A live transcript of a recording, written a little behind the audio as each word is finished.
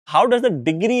how does the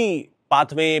degree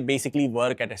pathway basically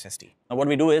work at SST? Now, what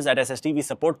we do is at SST, we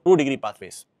support 2 degree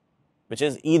pathways, which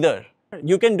is either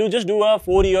you can just do a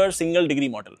 4-year single degree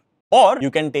model, or you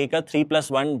can take a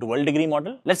 3+1 dual degree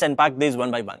model. Let's unpack these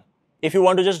one by one. If you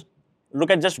want to just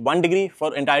look at just one degree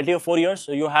for entirety of 4 years,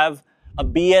 so you have a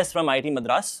BS from IIT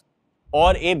Madras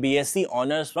or a BSc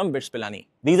honors from BITS Pilani.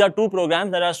 These are 2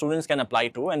 programs that our students can apply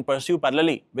to and pursue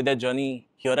parallelly with their journey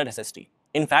here at SST.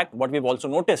 In fact, what we've also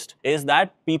noticed is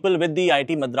that people with the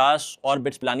IIT Madras or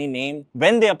BITS Pilani name,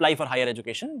 when they apply for higher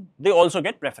education, they also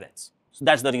get preference. So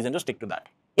that's the reason to stick to that.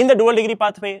 In the dual degree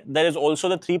pathway, there is also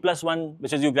the 3+1,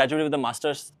 which is you graduate with a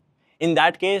master's. In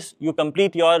that case, you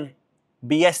complete your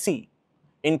BSc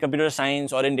in computer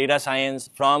science or in data science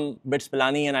from BITS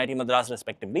Pilani and IIT Madras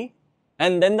respectively.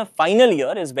 And then the final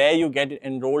year is where you get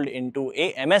enrolled into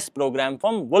a MS program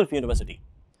from Wolf University,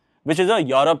 which is a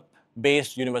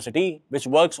Europe-based university which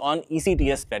works on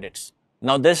ECTS credits.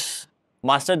 Now, this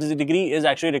master's degree is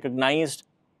actually recognized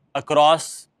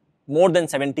across more than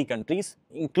 70 countries,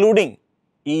 including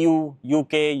EU,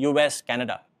 UK, US,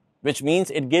 Canada, which means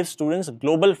it gives students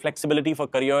global flexibility for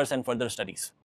careers and further studies.